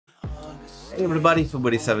Hey everybody,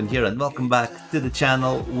 Fifa7 here and welcome back to the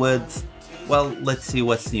channel with, well, let's see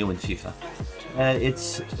what's new in FIFA.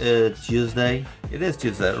 It's Tuesday. It is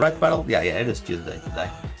Tuesday, right, Battle? Yeah, it is Tuesday today.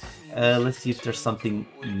 Let's see if there's something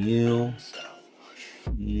new.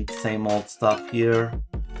 Same old stuff here.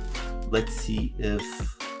 Let's see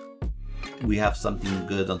if we have something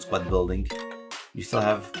good on squad building. You still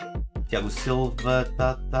have Thiago Silva,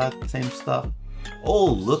 same stuff. Oh,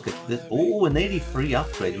 look at this. Oh, an 83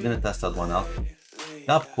 upgrade. We're gonna test that one out.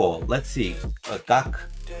 Gakpo, let's see.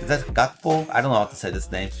 Is that Gakpo? I don't know how to say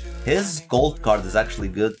this name. His gold card is actually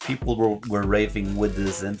good. People were raving with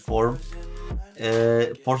this inform.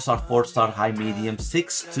 4-star, 4-star, high, medium,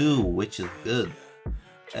 6-2, which is good.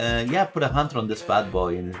 Yeah, put a hunter on this bad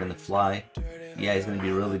boy and he's gonna fly. Yeah, he's gonna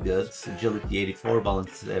be really good. Agility 84,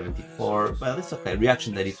 balance 74. Well, it's okay.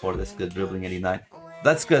 Reaction 84, that's good. Dribbling 89.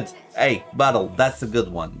 That's good. Hey, Battle, that's a good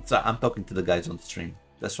one. So I'm talking to the guys on stream.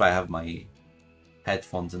 That's why I have my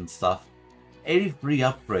headphones and stuff. 83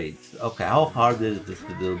 upgrades. Okay, how hard is this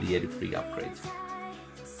to do the 83 upgrades?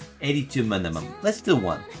 82 minimum. Let's do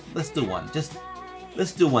one. Let's do one. Just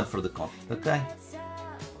let's do one for the content, okay?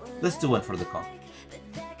 Let's do one for the content.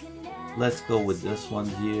 Let's go with this one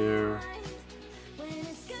here.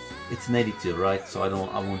 It's an 82, right? So I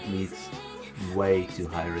won't need way too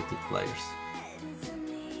high rated players.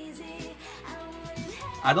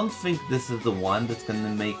 I don't think this is the one that's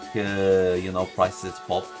gonna make you know, prices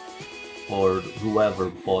pop for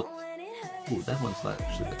whoever bought. Ooh, that one's not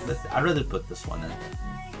actually good. I'd rather put this one in.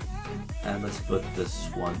 And let's put this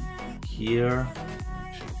one here.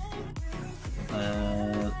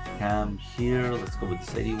 Cam here. Let's go with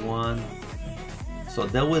this 81. So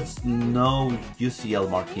there was no UCL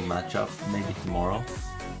marquee matchup. Maybe tomorrow.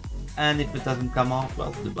 And if it doesn't come off,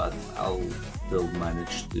 well, too bad. I'll still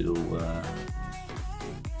manage to.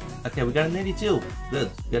 Okay, we got an 82.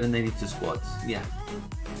 Good. We got an 82 squads. Yeah.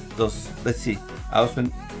 Those. Let's see. I was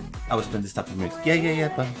playing this type of music.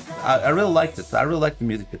 Yeah. But I really liked it. I really liked the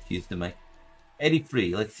music that he used to make.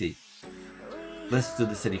 83. Let's see. Let's do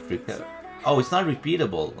this 83. Oh, it's not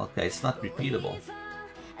repeatable. Okay, it's not repeatable.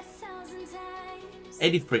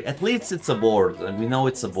 83. At least it's a board, and we know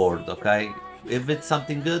it's a board. Okay. If it's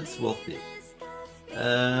something good, we'll see.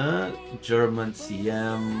 German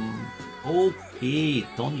CM. Okay,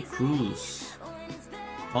 Tony Cruz.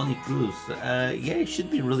 Yeah, it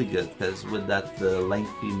should be really good because with that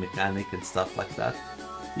lengthy mechanic and stuff like that,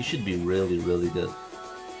 it should be really good.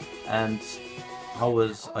 And how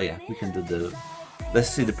was? Oh yeah, we can do the. Let's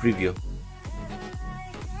see the preview.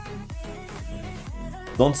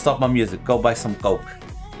 Don't stop my music. Go buy some Coke.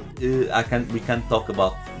 We can't talk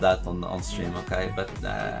about that on stream, okay? But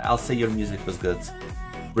I'll say your music was good.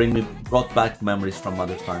 Brought back memories from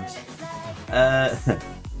other times.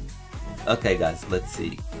 Okay, guys, let's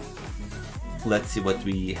see. Let's see what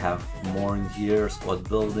we have more in here. Squad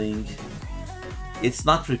building. It's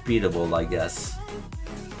not repeatable, I guess.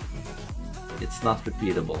 It's not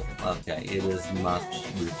repeatable. Okay, it is not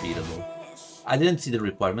repeatable. I didn't see the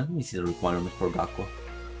requirement. Let me see the requirement for Gakpo.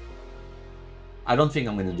 I don't think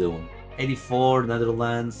I'm gonna do one. 84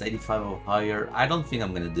 Netherlands, 85 or higher. I don't think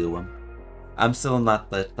I'm gonna do one. I'm still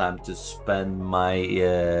not that time to spend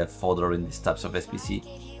my fodder in these types of SPC.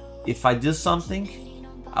 If I do something,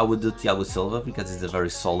 I would do Thiago Silva because he's a very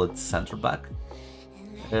solid center back.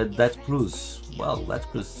 That Cruz, well, that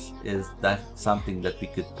Cruz is something that we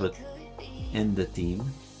could put in the team.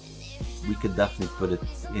 We could definitely put it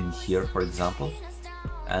in here, for example,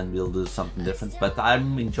 and we'll do something different. But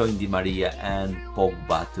I'm enjoying Di Maria and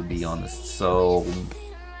Pogba, to be honest. So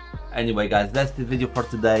anyway, guys, that's the video for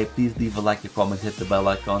today. Please leave a like, a comment, hit the bell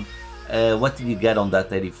icon. What did you get on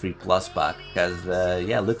that 83 plus pack? Because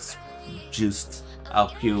yeah, looks juiced. I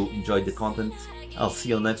hope you enjoyed the content. I'll see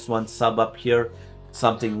you on the next one. Sub up here,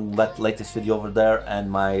 something latest video over there,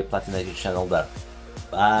 and my Platinated channel there.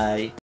 Bye.